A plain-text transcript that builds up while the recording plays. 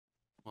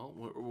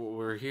Well,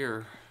 we're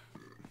here.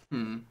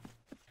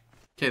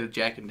 Okay, the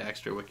Jack and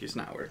Daxter wiki's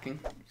not working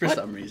for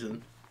some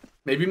reason.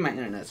 Maybe my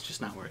internet's just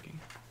not working.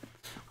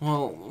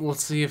 Well,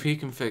 let's see if he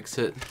can fix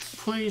it.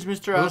 Please,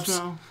 Mr.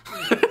 Osmo.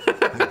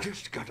 I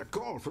just got a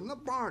call from the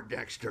bar,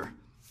 Daxter.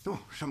 Oh,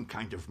 some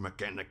kind of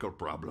mechanical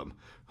problem.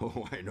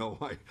 Oh, I know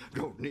I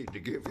don't need to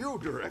give you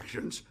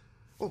directions.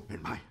 Oh,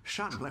 and my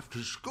son left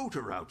his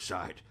scooter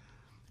outside.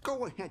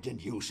 Go ahead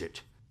and use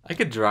it. I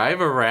could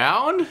drive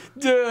around?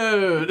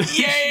 Dude!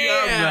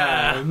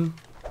 Yeah! Man.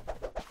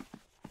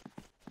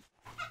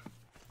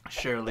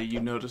 Surely you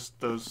noticed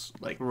those,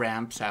 like,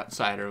 ramps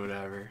outside or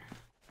whatever.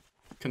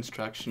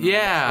 Construction.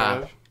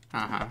 Yeah.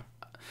 Uh-huh.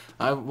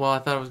 Well, I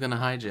thought I was gonna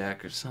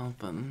hijack or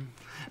something.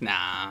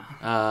 Nah.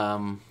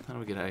 How do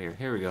we get out of here?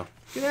 Here we go.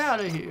 Get out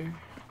of here.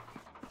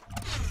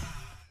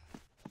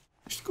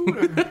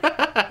 Scooter.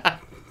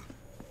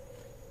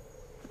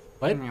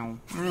 What? Meow.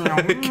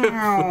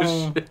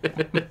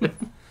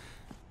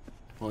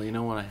 Well, you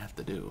know what I have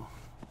to do.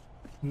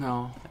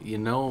 No. You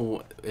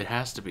know it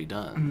has to be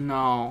done.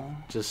 No.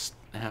 Just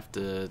have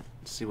to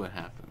see what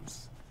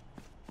happens.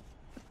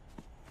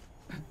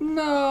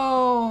 No.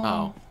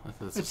 Oh, I thought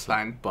this It's was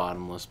fine. a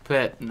bottomless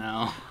pit.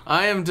 No.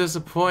 I am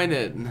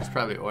disappointed. There's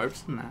probably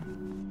orbs in that.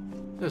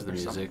 There's the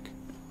music.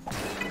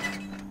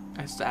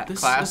 That's that This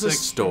classic is a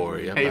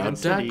story about Haven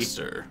City.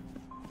 Daxter.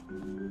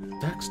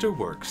 Daxter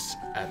works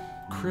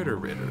at Critter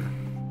Ritter.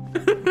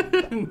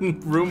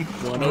 Room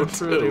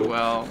 102. Pretty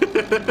well.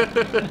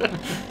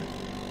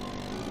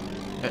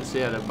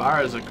 Yeah, the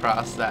bar is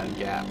across that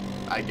gap.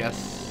 I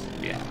guess,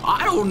 yeah.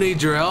 I don't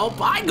need your help.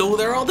 I go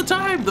there all the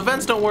time. The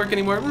vents don't work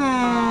anymore.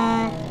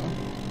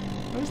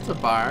 Where's the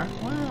bar?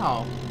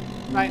 Wow.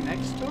 Right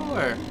next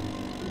door.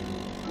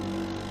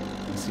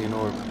 I see an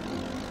orb.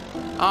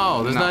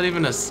 Oh, there's No. not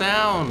even a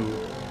sound.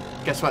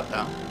 Guess what,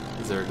 though?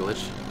 Is there a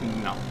glitch?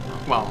 No.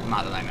 Well,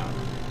 not that I know.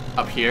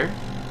 Up here,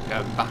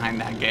 behind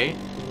that gate,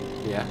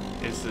 Yeah.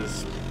 is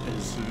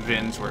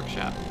Vin's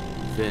workshop.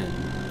 Vin.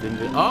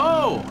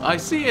 Oh, I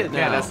see it now.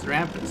 Yeah, that's the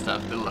ramp and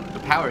stuff, the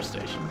power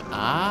station.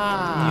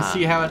 Ah. You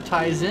see how it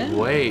ties in?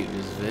 Wait,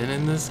 is Vin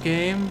in this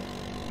game?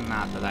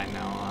 Not that I know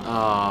of.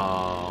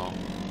 Oh.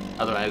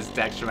 Otherwise,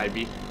 Daxter might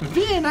be,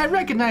 Vin, I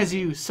recognize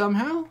you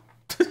somehow.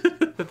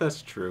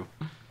 That's true.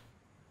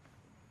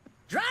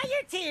 Dry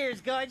your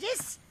tears,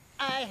 gorgeous.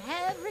 I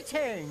have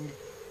returned.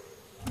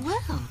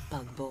 Well,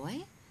 bug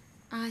boy,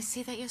 I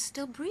see that you're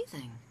still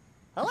breathing.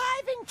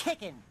 Alive and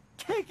kicking.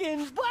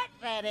 Kicking butt,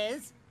 that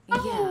is.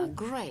 Yeah,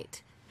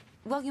 great.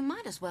 Well, you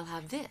might as well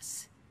have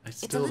this. I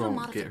It's a still little don't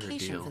get her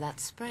modification deal. for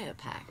that sprayer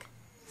pack.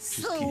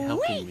 She's keep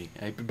helping me.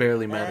 I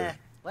barely met her.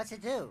 What's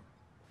it do?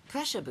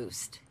 Pressure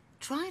boost.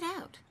 Try it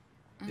out.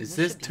 Is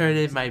this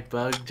turning my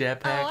bug Oh,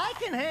 jetpack? I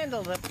can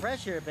handle the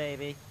pressure,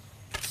 baby.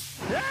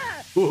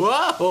 Ah!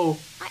 Whoa!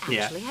 I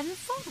Yeah. actually hadn't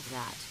thought of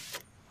that.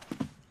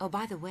 Oh,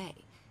 by the way,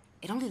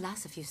 it only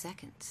lasts a few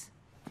seconds.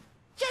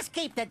 Just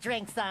keep the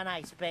drinks on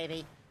ice,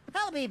 baby.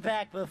 I'll be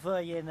back before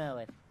you know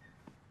it.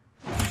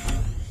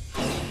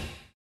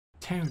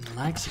 Taryn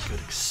likes a good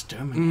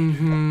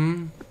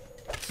exterminator.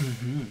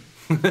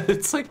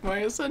 It's like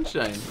Mario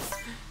Sunshine.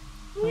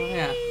 Oh,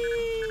 yeah.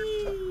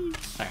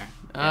 There.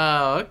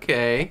 Oh,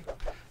 okay.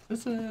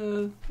 It's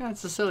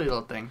a silly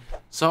little thing.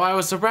 So I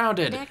was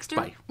surrounded Daxter,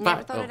 by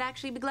never thought oh, I'd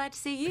actually be glad to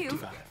see you.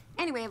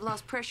 Anyway, I've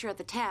lost pressure at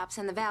the taps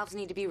and the valves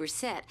need to be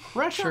reset.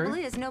 Pressure? Trouble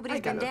is, nobody's I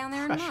got been a down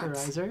there in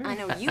months. pressurizer. I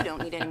know you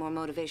don't need any more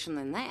motivation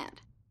than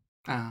that.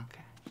 Oh,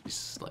 okay.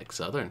 She's like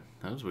Southern.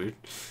 That was weird.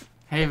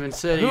 Haven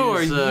City Who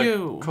is are a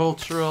you?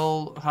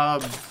 cultural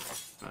hub,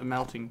 a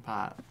melting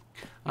pot.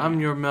 I'm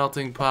your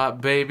melting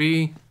pot,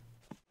 baby.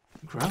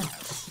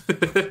 Gross.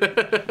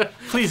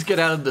 Please get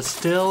out of the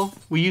still.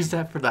 We use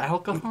that for the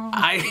alcohol.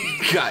 I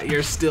got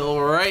your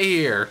still right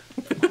here.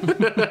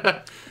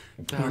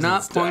 We're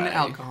not pouring the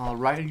alcohol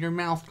right in your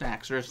mouth,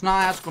 Daxter. It's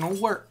not how it's gonna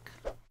work.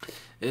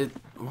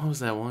 What was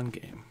that one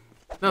game?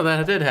 No,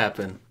 that did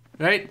happen,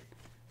 right?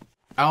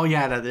 Oh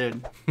yeah, that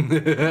did.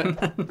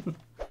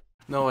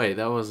 No, wait,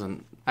 that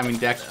wasn't. I mean,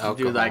 Daxter could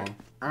do like,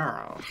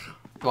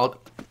 well,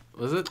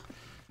 Was it?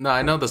 No,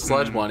 I know the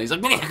sludge one. He's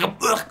like,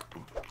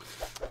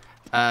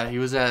 he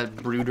was at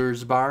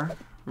Brooder's bar.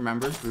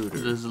 Remember? Brooder.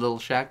 There's a little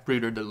shack.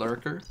 Brooder the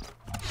lurker.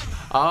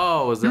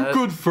 oh, was that?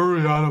 good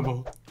furry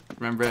animal.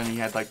 Remember? And he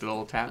had like the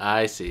little tap.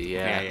 I see.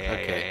 Yeah.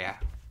 Okay. Yeah.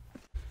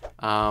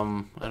 I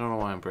don't know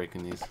why I'm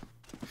breaking these.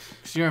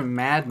 Cause you're a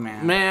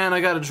madman. Man,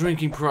 I got a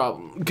drinking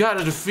problem.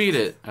 Gotta defeat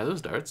it. Are those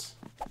darts?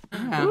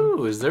 Yeah.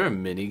 Ooh, is there a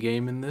mini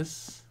game in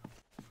this?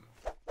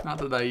 Not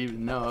that I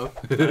even know of.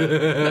 But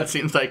that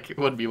seems like it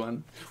would be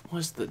one.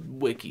 What's the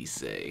wiki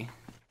say?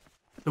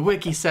 The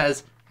wiki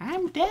says,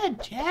 "I'm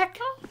dead, Jack."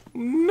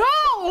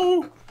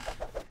 No!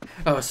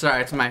 Oh,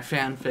 sorry, it's my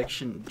fan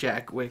fiction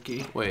Jack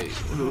wiki. Wait.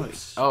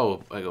 Oops.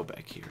 Oh, I go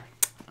back here.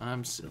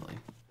 I'm silly.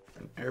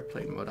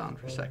 Airplane mode on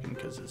for a second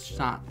because it's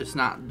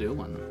not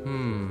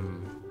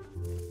doing.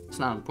 It's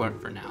not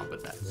important for now,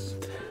 but that's.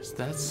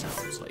 That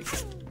sounds like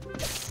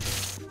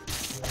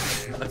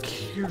a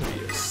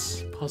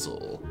curious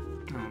puzzle.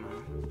 I don't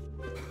know.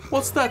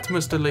 What's that,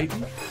 Mr.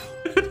 Layton?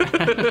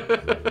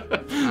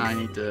 I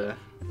need to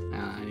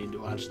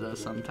watch those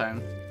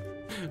sometime.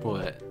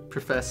 What?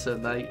 Professor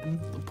Layton.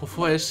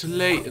 Professor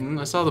Layton.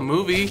 I saw the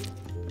movie.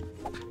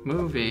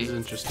 Movie. It's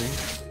interesting.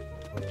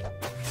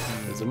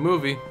 It's a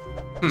movie.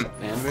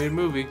 Animated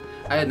movie.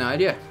 I had no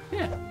idea.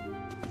 Yeah.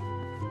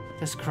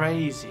 That's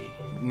crazy.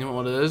 You know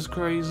what is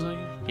crazy?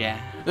 Yeah.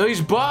 No,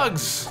 these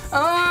bugs.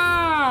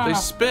 Ah! They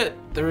spit.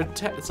 They're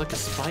it's like a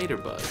spider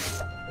bug.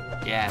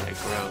 Yeah, they're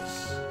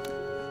gross.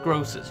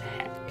 Gross as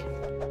heck.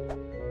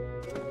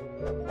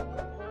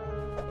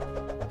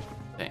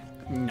 Dang.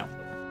 No.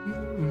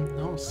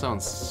 No,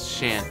 sounds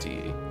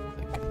shanty.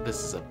 Like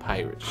this is a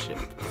pirate ship.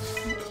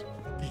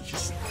 You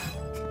just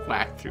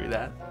whack through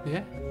that.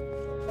 Yeah.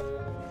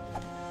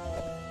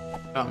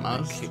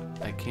 Almost.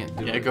 I can't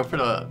do Yeah, it. go for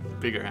the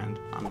bigger end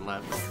on the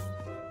left.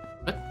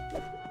 What?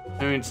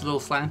 I mean, it's a little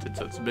slanted,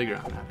 so it's bigger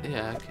on that.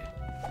 Yeah, okay.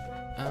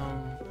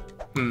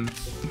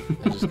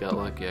 I just got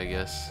lucky, I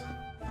guess.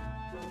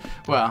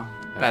 Well,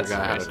 I that's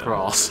forgot how to so.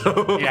 crawl,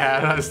 so.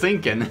 Yeah, I was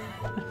thinking.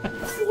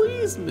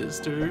 Please,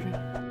 mister.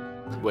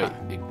 Wait,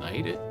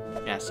 ignite it?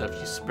 Yeah, so if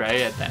you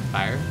spray at that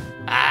fire.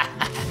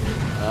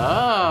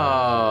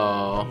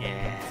 Oh.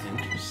 Yeah.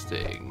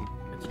 Interesting.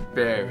 It's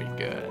very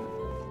good.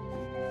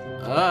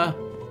 Hello.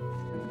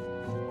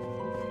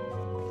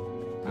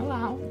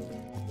 Hello.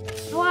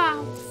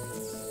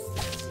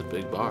 It's a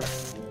big bar.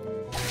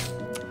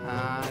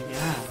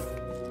 Yeah.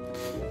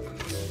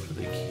 What do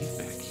they keep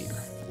back here?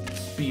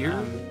 Beer?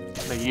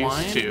 They used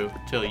Wine? to,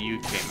 till you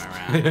came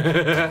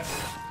around.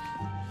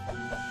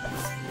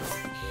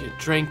 You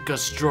drank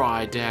us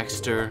dry,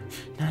 Daxter.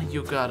 Now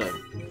you gotta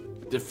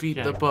defeat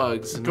the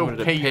bugs in Go order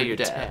to pay pay your your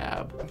debt.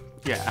 tab.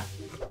 Yeah.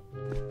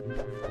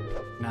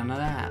 None of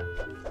that.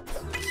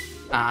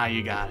 Ah,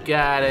 you got it.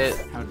 Got it.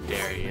 How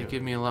dare you? They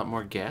give me a lot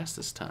more gas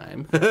this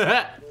time.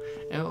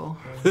 Ew.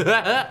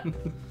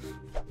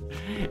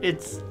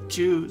 It's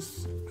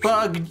juice.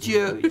 Bug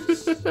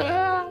juice.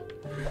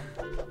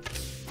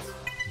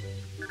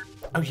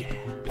 Oh yeah.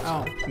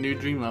 Oh, new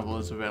dream level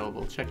is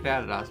available. Check it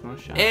out at Osmo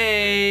Shop.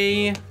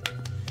 Hey!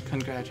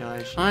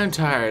 Congratulations. I'm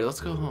tired. Let's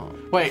go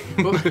home. Wait.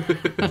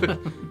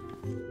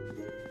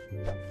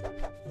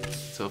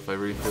 So if I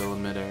refill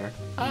in midair.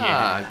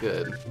 Yeah.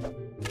 Good.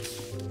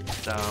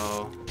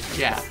 So,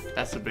 yeah,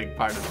 that's a big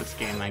part of this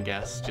game, I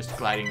guess. Just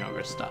gliding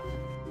over stuff.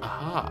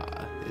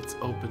 Aha, it's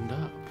opened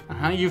up.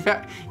 You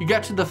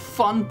got to the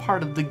fun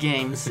part of the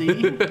game,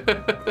 see?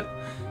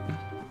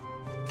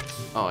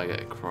 Oh, I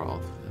gotta crawl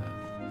through that.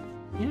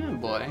 Yeah,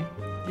 boy.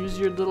 Use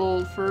your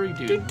little furry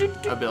dude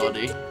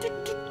ability.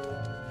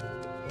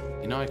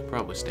 You know, I could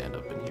probably stand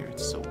up in here.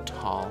 It's so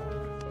tall.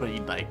 But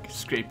you'd like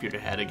scrape your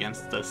head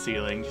against the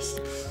ceiling.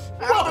 Just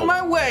out of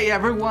my way,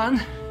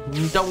 everyone.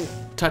 Don't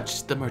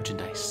touch the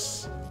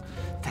merchandise.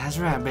 That's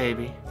right,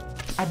 baby.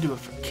 I do it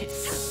for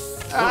kicks.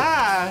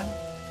 Ah! I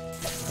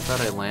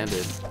thought I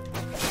landed.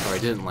 Or I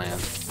didn't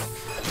land.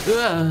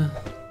 There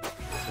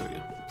we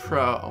go.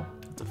 Pro.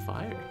 It's a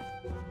fire.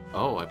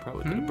 Oh, I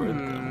probably could have burned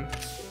them.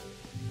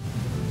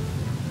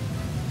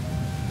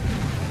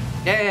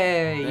 Yay,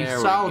 There you we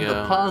solved the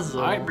go.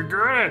 puzzle. I'm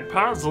good at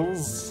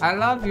puzzles. I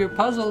love your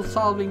puzzle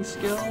solving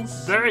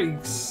skills.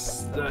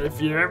 Thanks.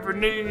 If you ever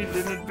need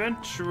an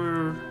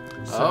adventurer.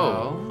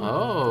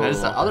 Oh.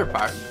 There's the other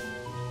part.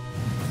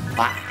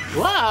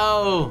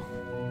 Whoa!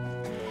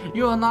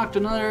 You unlocked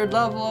another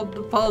level of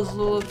the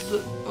puzzle of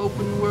the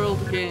open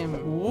world game.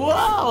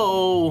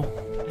 Whoa!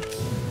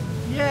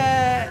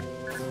 Yeah!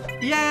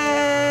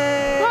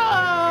 Yay!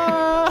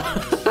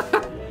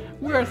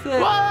 Worth it!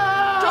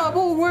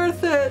 Double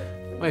worth it!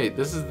 Wait,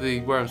 this is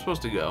where I'm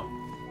supposed to go.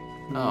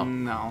 Oh.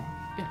 No.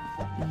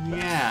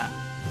 Yeah.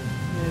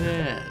 It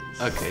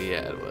is. Okay,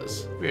 yeah, it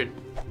was. Weird.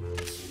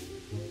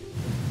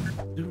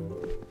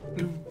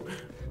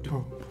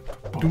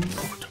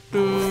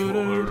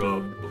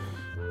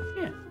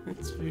 Yeah,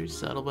 it's very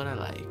subtle, but I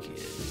like it.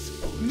 It's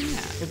cool.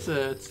 Yeah,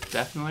 it's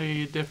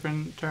definitely a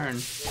different turn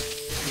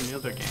from the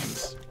other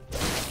games.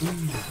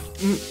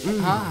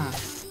 Ah.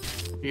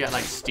 You got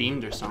like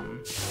steamed or something.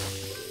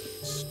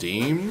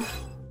 Steamed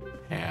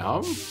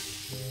ham?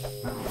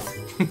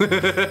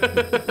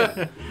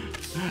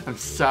 I'm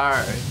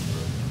sorry.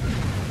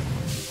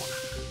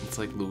 It's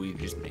like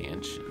Luigi's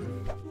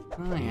Mansion.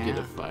 Oh You get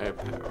a yeah. fire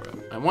power up.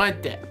 I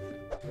want that.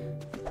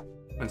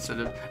 Instead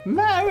of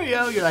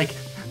Mario, you're like,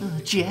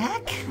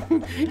 Jack?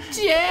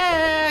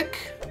 Jack!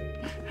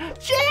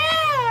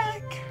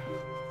 Jack!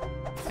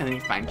 And then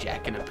you find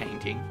Jack in a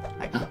painting.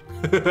 Like,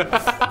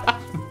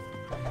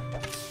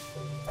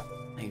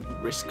 I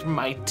risked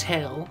my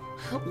tail.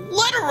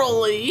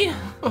 Literally!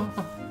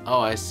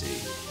 Oh, I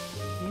see.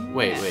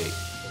 Wait.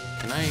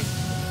 Can I?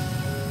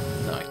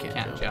 No, I can't,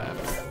 Can't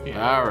jump. jump.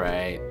 Yeah.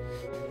 Alright.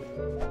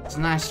 It's a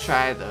nice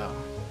try though.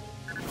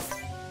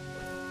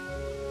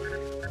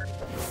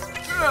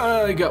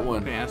 I got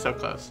one. Yeah, so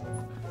close.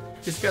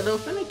 Just got a little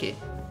finicky.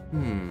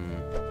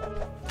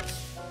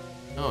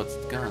 Oh, it's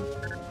gone.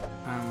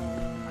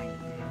 Like,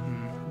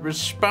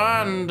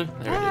 Respond!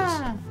 There it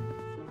is.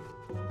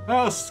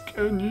 Ask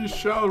and ye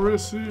shall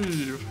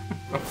receive.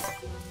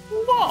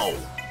 Whoa!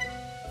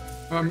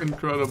 I'm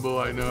incredible,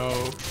 I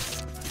know.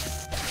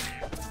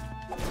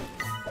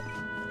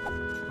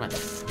 Come on.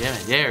 Damn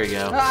it. There we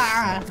go.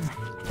 Ah!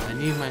 I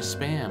need my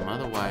spam.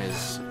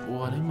 Otherwise,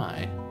 what am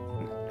I?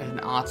 An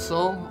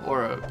otzel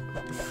or a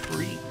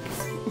freak?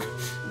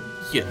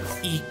 You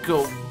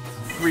eco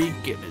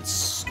freak and his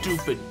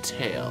stupid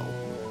tail.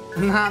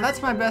 Nah,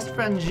 that's my best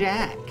friend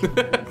Jack.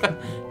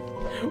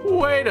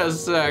 Wait a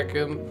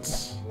second.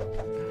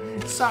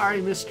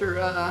 Sorry,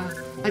 Mr.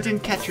 I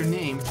didn't catch your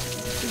name.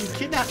 You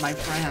kidnapped my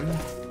friend.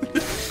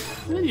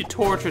 And then you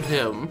tortured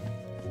him.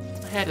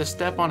 I had to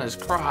step on his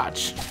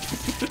crotch.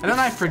 And then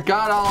I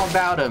forgot all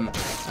about him.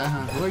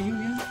 Who are you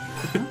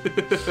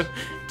again?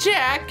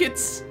 Jack,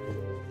 it's...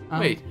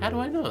 Wait, how do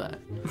I know that?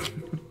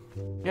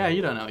 Yeah,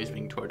 you don't know he's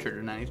being tortured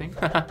or anything.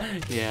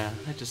 Yeah,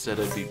 I just said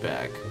I'd be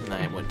back, and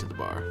I went to the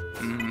bar.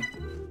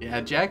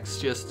 Yeah, Jack's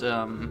just, I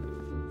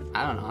don't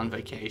know, on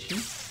vacation.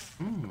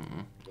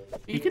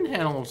 He can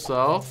handle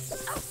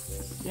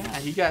himself. Yeah,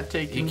 he got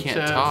taken He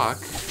can't to talk.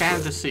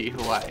 Fantasy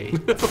Hawaii.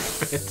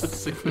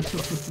 Fantasy.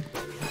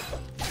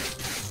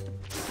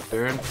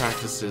 Baron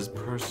practices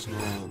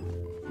personal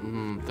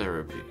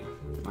therapy.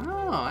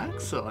 Oh,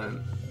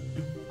 excellent.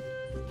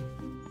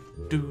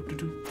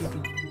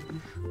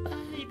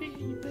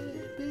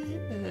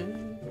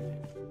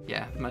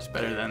 Yeah, much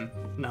better than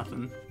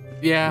nothing.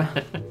 Yeah.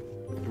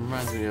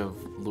 Reminds me of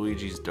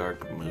Luigi's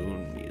Dark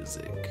Moon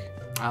music.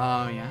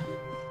 Oh, yeah?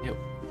 Yep.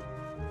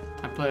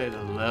 I played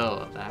a little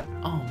of that.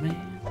 Oh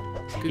man.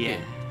 Good Yeah.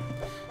 game.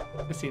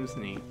 It seems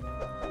neat.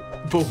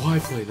 But why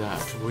play that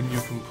when you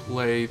can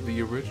play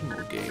the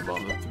original game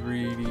on the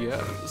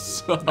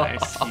 3DS?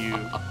 Nice, you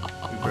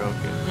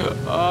broke it.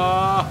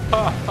 Ah,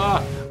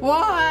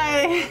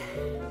 Why?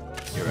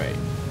 You're right.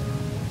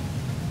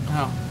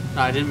 Oh,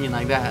 no, I didn't mean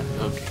like that.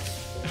 Okay.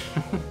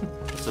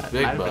 It's a That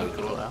big might have bug.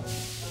 been cool, though.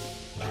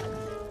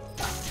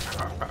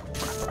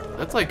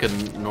 That's like a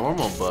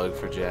normal bug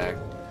for Jack.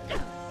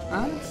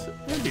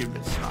 It'd be a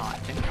bit small, I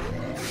think.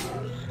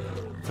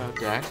 About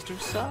Daxter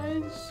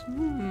size?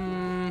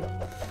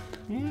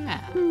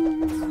 Yeah.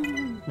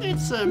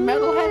 It's a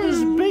metalhead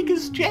as big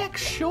as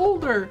Jack's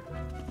shoulder.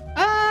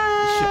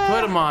 You should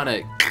put him on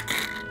it.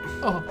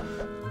 Oh,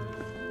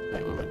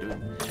 Wait, what am I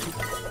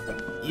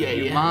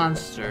doing? you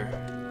monster.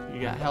 You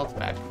got health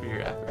back for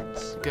your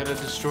efforts. Gotta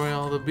destroy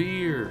all the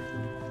beer.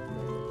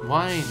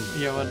 Wine.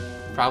 Yeah, well,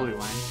 probably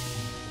wine.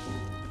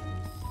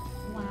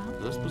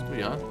 Is that supposed to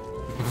be on?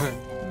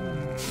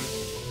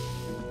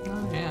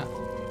 Oh, yeah.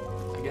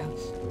 I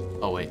guess.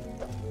 Oh, wait.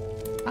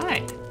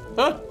 Hi.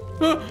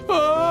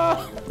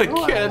 I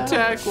can't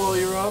attack while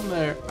you're on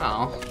there.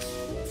 Oh.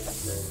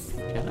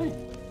 Can I?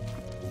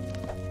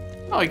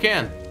 Oh, I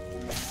can.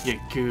 You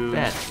goof.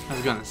 Bad. I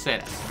was gonna say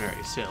that's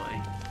very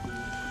silly.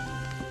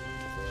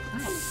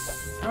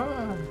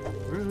 Ah,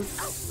 rude.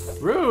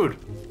 Rude.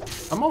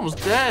 I'm almost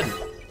dead.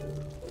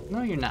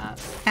 No, you're not.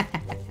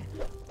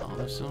 Oh,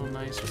 they're so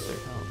nice with their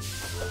health.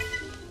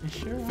 You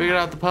sure? Figured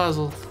out the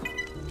puzzle.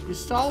 You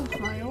solved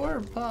my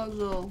orb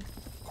puzzle.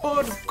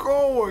 Good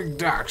going,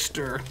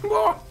 Daxter.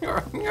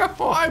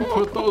 I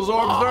put those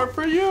orbs there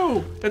for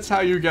you. That's how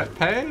you get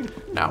paid.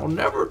 Now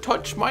never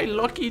touch my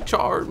lucky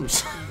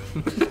charms.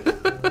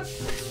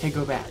 Hey,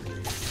 go back.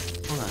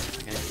 Hold on,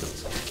 I gotta kill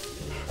this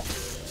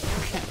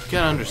guy. You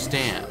gotta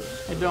understand.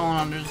 I don't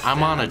understand.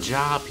 I'm on a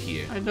job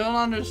here. I don't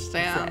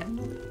understand.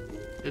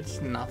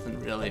 It's nothing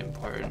really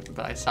important,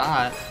 but I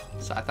saw it,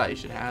 so I thought you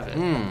should have it.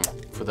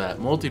 For that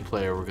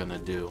multiplayer we're gonna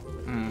do.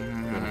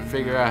 We're gonna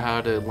figure out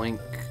how to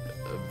link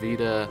a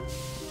Vita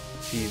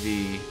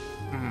TV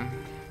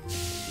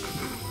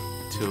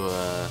to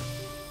a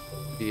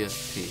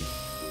PSP.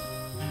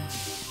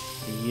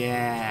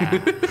 Yeah.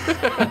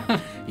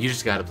 You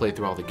just gotta play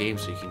through all the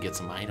games so you can get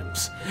some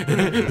items.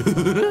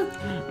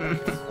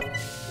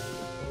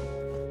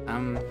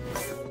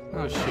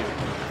 Oh shoot.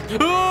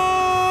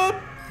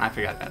 I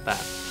forgot about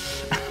that.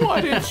 Why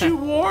didn't you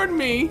warn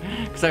me?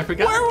 Because I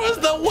forgot. Where was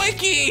the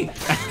wiki?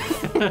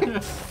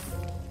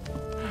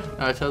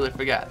 No, I totally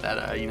forgot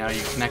that, you know,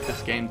 you connect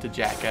this game to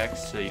Jack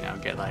X to, you know,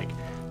 get, like,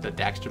 the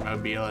Daxter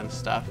mobile and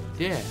stuff.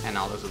 Yeah. And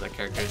all those other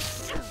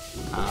characters.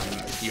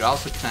 You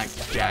also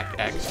connect Jack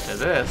X to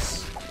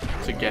this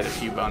to get a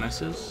few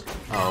bonuses.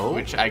 Oh.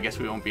 Which I guess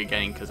we won't be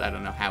getting because I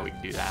don't know how we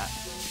can do that.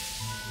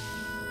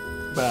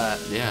 But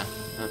Yeah,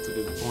 that's a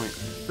good point.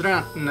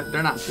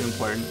 they're not too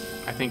important.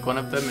 I think one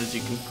of them is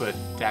you can put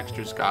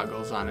Daxter's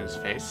goggles on his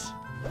face.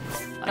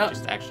 Like,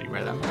 just actually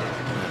wear them.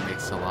 That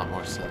makes a lot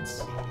more sense.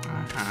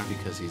 Uh-huh.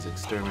 Because he's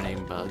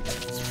exterminating bugs,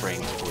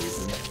 spraying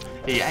poison.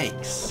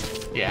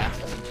 Yikes. Yeah.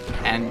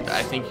 And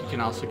I think you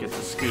can also get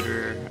the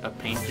scooter a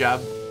paint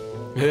job.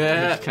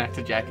 Yeah. Which connect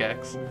to Jack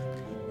X.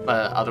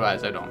 But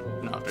otherwise, I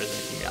don't know if there's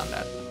anything beyond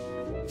that.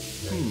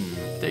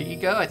 There you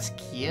go. It's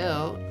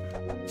cute.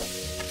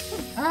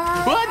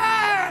 What?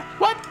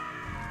 What?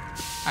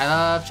 I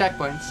love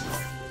checkpoints.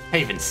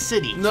 Haven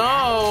City.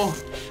 No!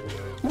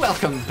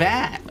 Welcome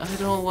back. I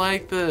don't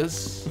like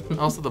this.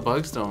 Also, the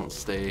bugs don't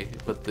stay,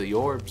 but the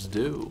orbs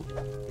do.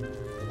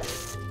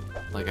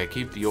 Like, I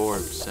keep the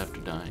orbs after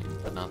dying,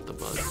 but not the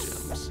bug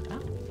gems.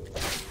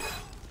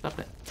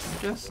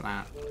 guess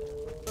not.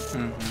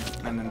 And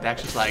then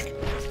Daxter's like,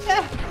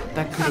 yeah,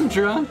 I'm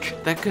drunk.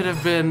 That could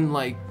have been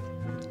like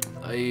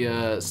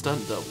a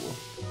stunt double.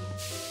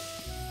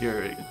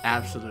 You're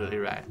absolutely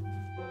right.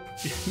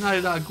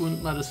 Naughty Dog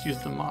wouldn't let us use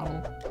the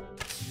model.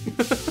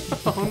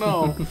 Oh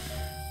no.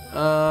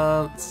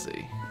 Let's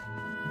see.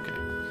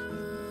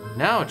 Okay.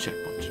 Now a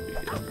checkpoint should be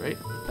good, right?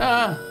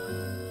 Ah!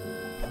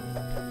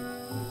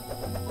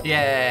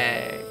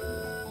 Yay!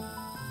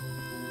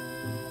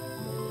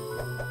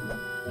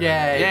 Yay! Break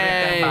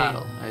that Yay!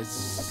 bottle.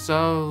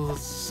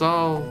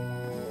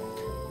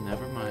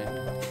 Never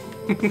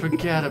mind.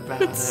 Forget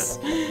about it.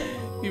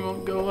 He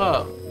won't go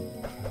up.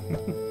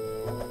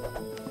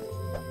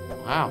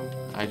 Wow.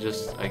 I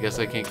guess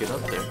I can't get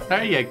up there.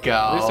 There you go.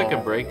 At least I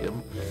can break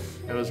him.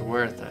 It was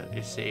worth it,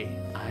 you see.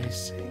 I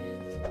see.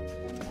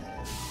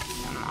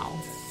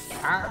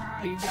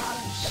 You got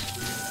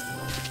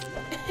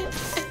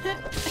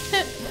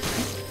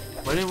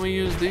Why didn't we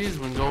use these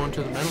when going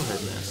to the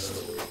metalhead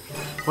nest?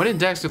 Why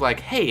didn't Daxter like,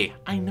 hey,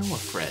 I know a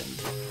friend?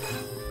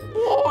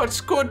 Oh,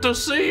 it's good to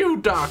see you,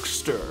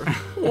 Daxter.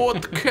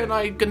 What can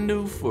I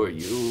do for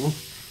you?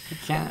 You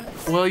can't.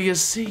 Well, you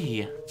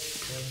see,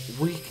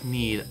 we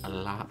need a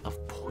lot of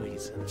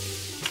poison.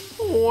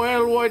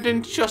 Well, why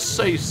didn't you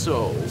say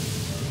so?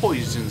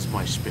 Poison's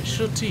my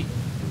specialty.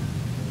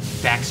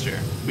 Daxter,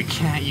 we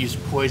can't use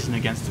poison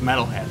against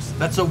metalheads.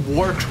 That's a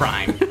war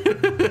crime.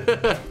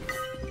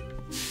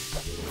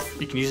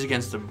 You can use it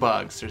against the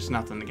bugs. There's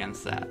nothing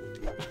against that.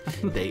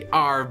 They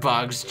are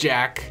bugs,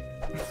 Jack.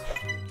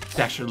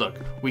 Daxter, look,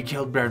 we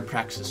killed Baron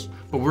Praxis,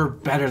 but we're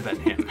better than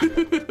him.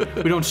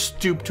 We don't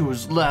stoop to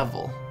his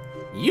level.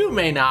 You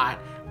may not,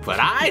 but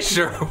I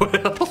sure will.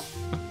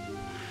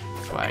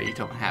 That's why you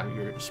don't have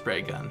your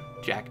spray gun.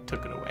 Jack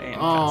took it away.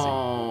 And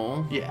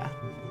Oh. yeah.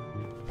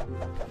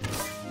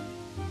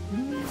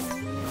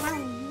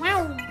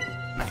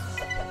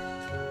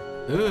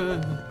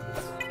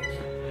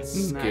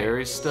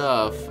 Scary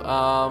stuff.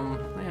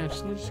 Yeah,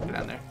 just go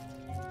down there.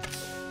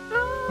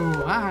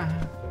 Ooh, ah.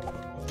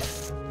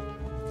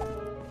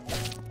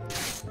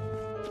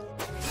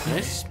 Can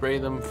I spray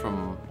them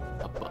from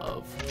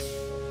above?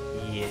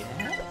 Yeah,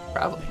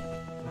 probably.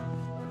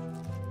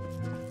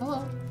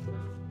 Hello.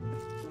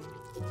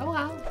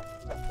 Hello.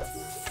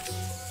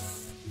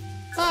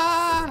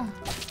 Ah!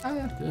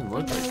 Didn't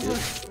look like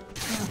it.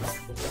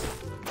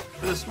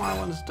 The small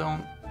ones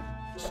don't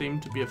seem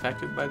to be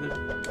affected by the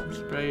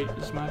spray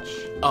as much.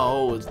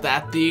 Oh, is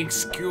that the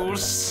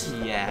excuse?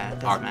 Yeah,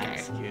 that's my Okay.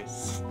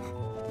 excuse.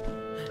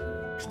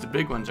 Because the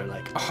big ones are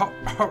like, oh,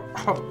 oh,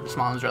 oh. The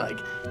small ones are like,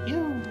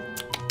 you.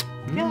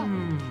 Yeah.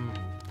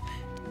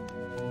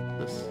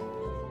 This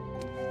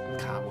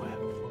cobweb.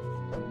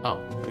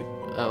 Oh,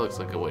 that looks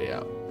like a way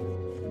out.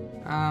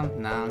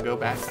 No, go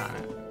back on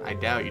it. I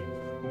doubt you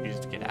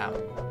used to get out.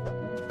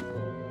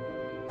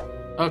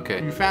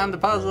 Okay, You found the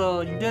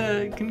puzzle. You did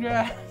it.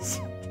 Congrats.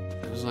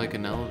 it was like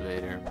an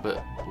elevator,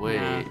 but wait,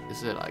 Yeah.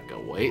 is it like a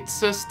weight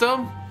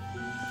system?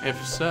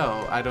 If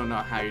so, I don't know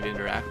how you'd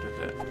interact with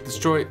it.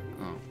 Destroy.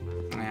 Oh,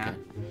 Yeah.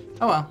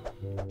 Oh well.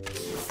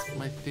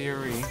 my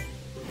theory.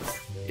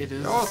 It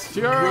is Your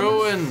theorem is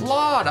ruined.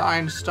 flawed,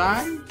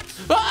 Einstein.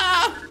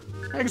 Ah!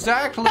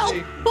 Exactly.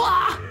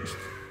 Ah!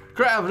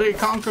 Gravity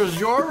conquers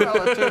your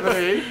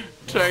relativity.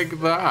 Take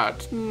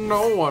that.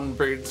 No one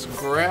beats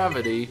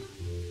gravity.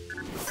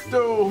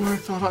 Oh, I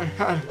thought I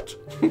had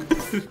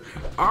it.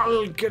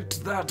 I'll get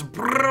that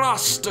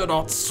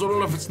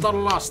brastonotzl if it's the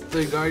last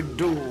thing I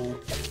do.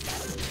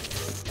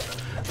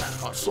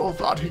 Saul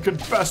thought he could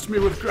best me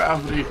with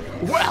gravity.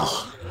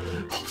 Well,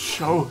 I'll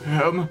show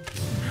him.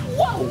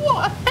 Whoa,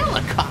 a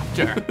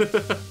helicopter!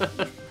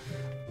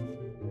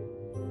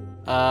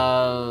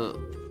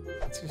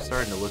 It's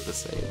starting to look the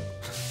same.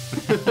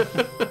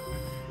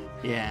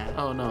 Yeah.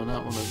 Oh no,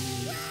 not one of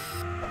these.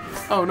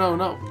 Oh no,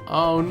 no.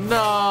 Oh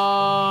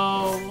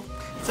no!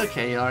 It's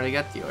okay, you already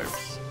got the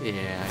orbs. Yeah,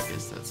 I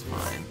guess that's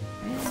fine.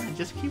 Yeah,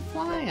 just keep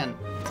flying.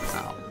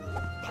 Oh.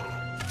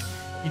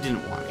 You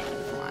didn't want to keep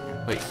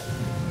flying. Wait.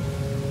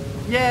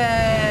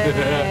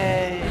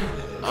 Yay!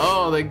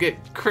 Oh, they get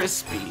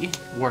crispy.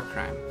 War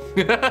crime.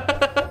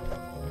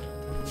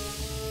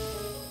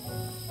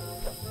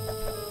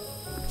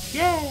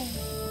 Yay!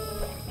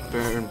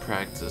 Baron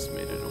Praxis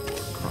made it a war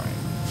crime.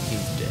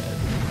 He's dead.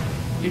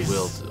 He He's-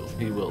 will too.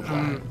 He will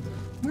die.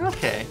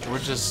 Okay. We're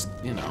just,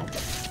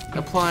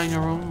 applying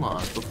our own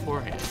laws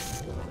beforehand.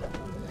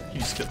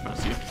 You skipped most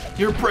of you.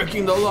 You're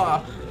breaking the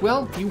law.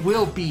 Well, you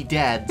will be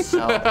dead,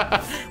 so.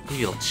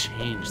 We'll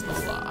change the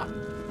law.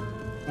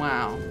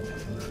 Wow.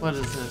 What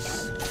is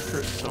this?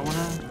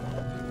 Persona?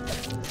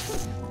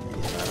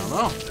 I don't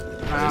know.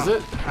 Is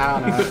it? I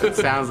don't know. It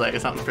sounds like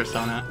something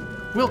Persona.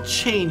 We'll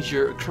change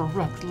your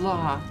corrupt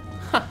law.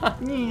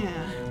 Yeah.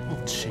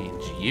 We'll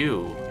change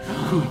you,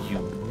 who you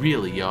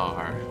really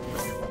are.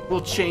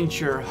 We'll change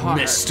your heart.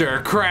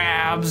 Mr.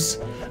 Krabs!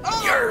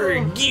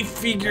 You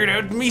figured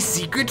out me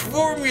secret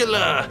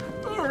formula!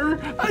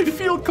 I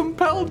feel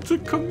compelled to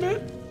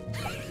commit.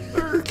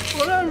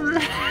 Whatever.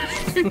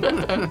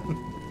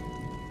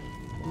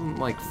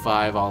 like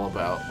 5 all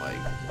about like,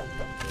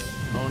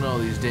 oh no,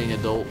 these dang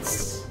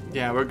adults.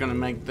 Yeah, we're gonna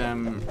make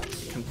them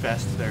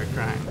confess to their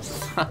crimes.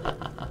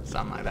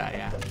 Something like that,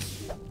 yeah.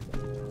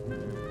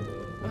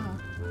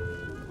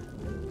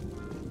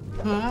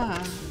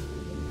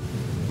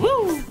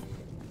 Woo!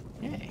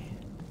 Yay.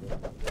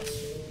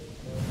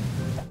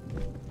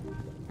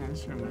 Yeah,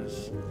 this room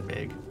is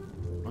big.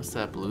 What's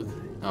that blue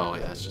thing? Oh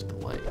yeah, that's just the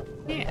light.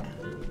 Yeah.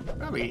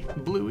 Probably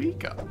blue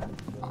eco,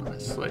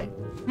 honestly.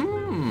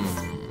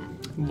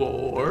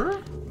 Lore?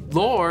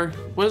 Lore?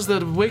 What does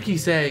the wiki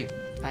say?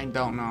 I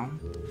don't know.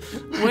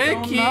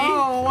 Wiki!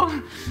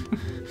 No.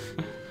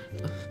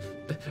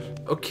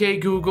 Okay,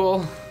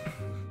 Google.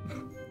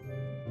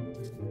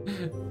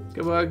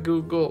 Come on,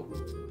 Google.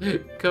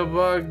 Come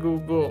on,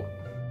 Google.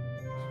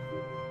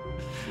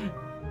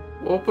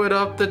 Open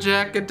up the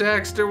Jack and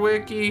Daxter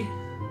wiki.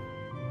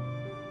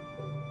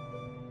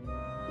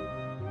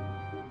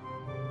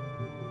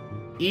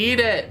 Eat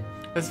it.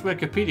 That's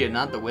Wikipedia,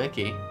 not the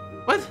wiki.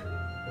 What?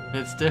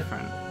 It's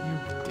different.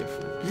 You're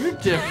different. You're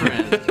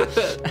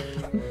different.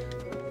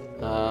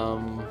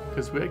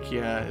 Because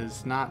Wikia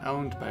is not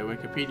owned by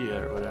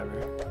Wikipedia or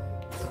whatever.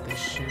 They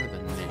share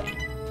the name.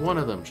 One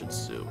of them should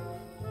sue.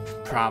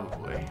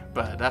 Probably,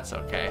 but that's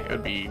okay. It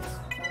would be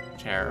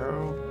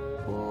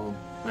terrible.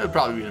 It would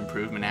probably be an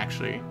improvement,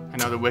 actually. I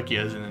know the wiki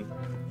is in a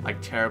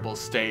like terrible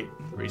state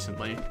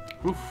recently.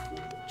 Oof.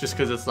 Just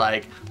because it's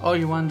like, oh,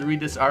 you wanted to read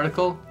this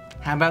article?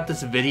 How about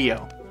this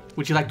video?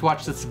 Would you like to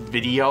watch this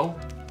video?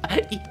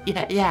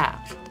 Yeah.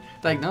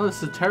 Like, no,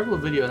 this is a terrible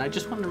video, and I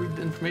just want to read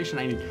the information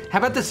I need. How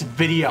about this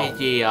video?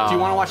 Video. Do you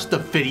want to watch the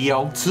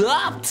video?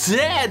 Top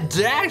 10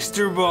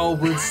 Daxter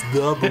moments,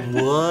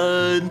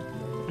 #1.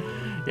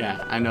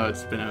 Yeah, I know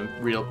it's been a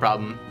real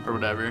problem or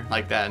whatever,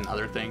 like that and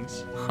other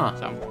things. Huh.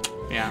 So,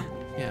 yeah.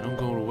 Yeah, I don't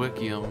go to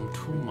wiki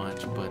too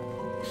much, but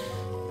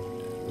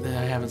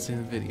I haven't seen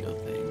the video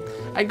thing.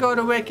 I go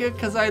to Wiki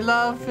because I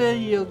love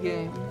video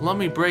games. Let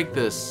me break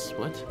this.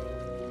 What?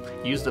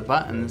 Use the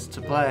buttons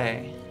to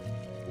play.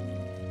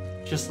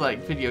 Just like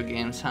video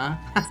games, huh?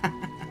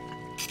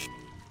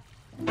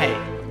 Hey.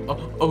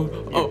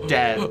 You're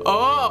dead.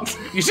 Oh,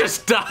 you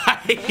just died.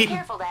 Be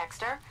careful,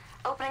 Daxter.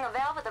 Opening a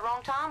valve at the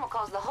wrong time will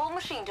cause the whole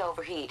machine to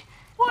overheat.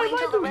 Why Wait am I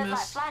until the doing red light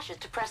this? flashes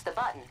to press the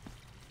button.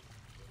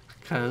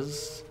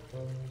 Because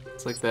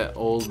It's like that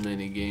old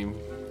mini game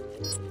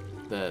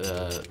that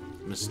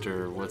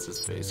Mr. What's his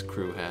face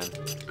crew had.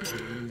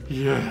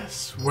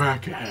 yes,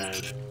 whack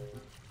ahead.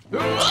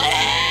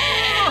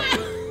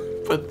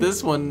 But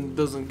this one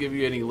doesn't give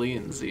you any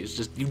leniency. It's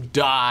just you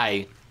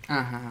die.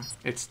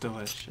 It's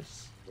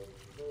delicious.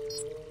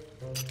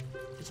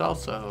 It's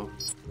also,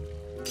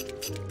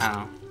 I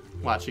don't know,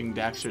 watching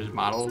Daxter's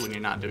model when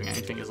you're not doing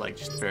anything is like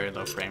just very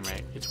low frame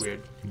rate. It's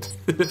weird.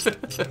 It's a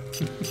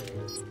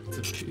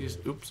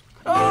oops.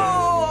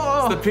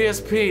 Oh! It's the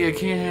PSP. It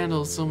can't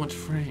handle so much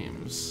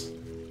frames.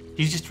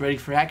 He's just ready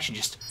for action.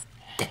 Just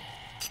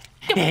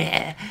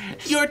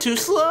You're too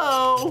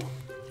slow.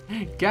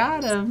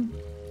 got him.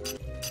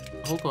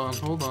 Hold on,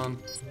 hold on.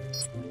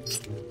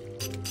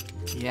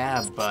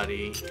 Yeah,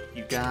 buddy,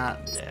 you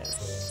got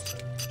this.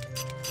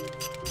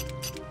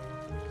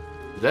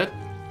 Is that?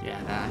 Yeah,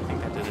 I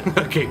think that did it.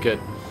 Okay, good.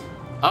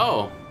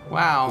 Oh,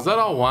 Wow. is that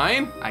all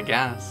wine? I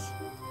guess.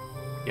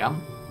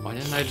 Yum. Why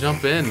didn't I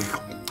jump in?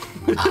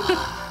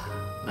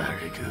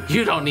 Very good.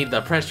 You don't need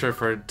the pressure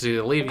to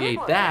alleviate Good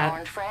work, that.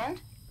 orange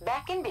friend.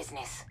 Back in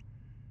business.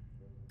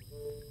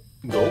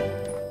 Nope.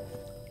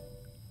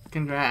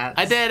 Congrats.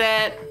 I did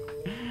it.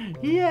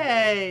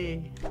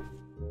 Yay.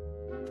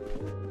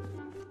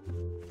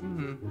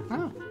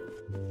 Oh.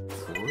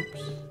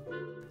 Orbs?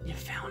 You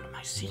found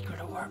my secret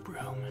orb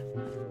room.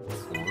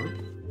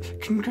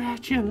 Orb?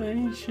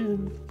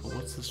 Congratulations. But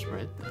what's this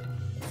red thing?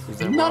 Is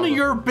that where None all of the-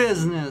 your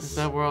business. Is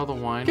that where all the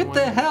wine Get went?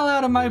 the hell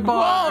out of my Whoa,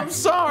 bar. I'm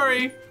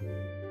sorry.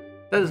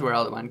 That is where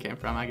all the wine came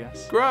from, I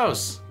guess.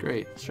 Gross.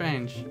 Great.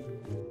 Strange.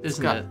 It's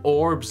Isn't got it?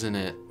 orbs in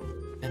it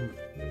and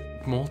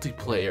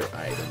multiplayer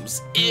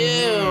items.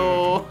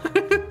 Ew.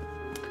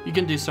 You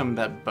can do some of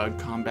that bug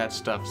combat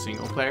stuff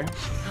single player.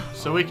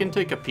 So we can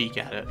take a peek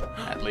at it,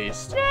 at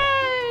least.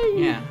 Yay!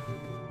 Yeah.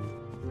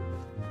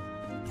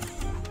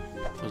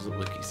 What does the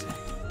wiki say?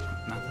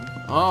 Nothing.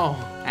 Oh,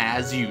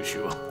 As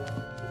usual.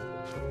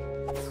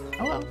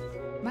 Oh well.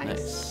 Nice.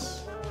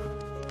 nice.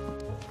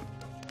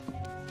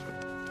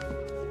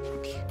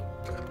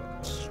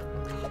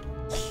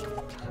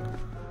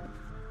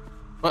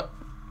 What?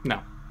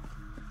 No.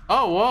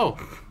 Oh, whoa.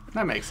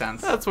 That makes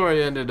sense. That's where I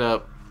ended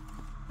up.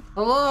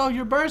 Hello,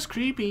 your bar's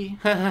creepy.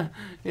 Yeah,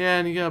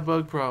 and you got a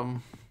bug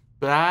problem.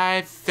 But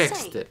I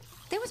fixed Say, it.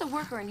 there was a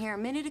worker in here a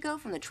minute ago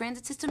from the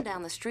transit system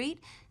down the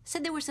street.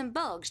 Said there were some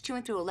bugs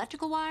chewing through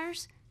electrical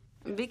wires.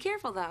 Be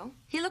careful, though.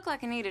 He looked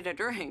like he needed a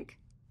drink.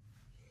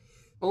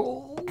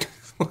 Oh.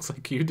 Looks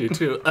like you do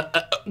too.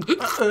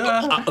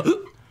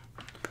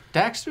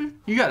 Daxter,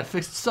 you gotta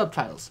fix the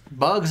subtitles.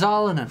 Bugs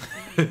all in them.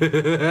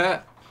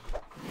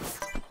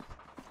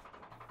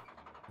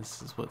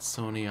 This is what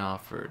Sony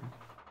offered.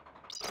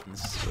 And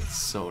this is what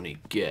Sony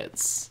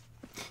gets.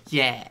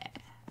 Yeah.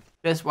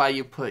 That's why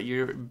you put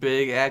your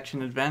big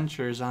action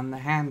adventures on the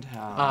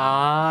handheld.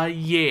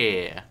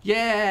 Yeah.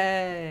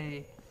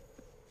 Yay!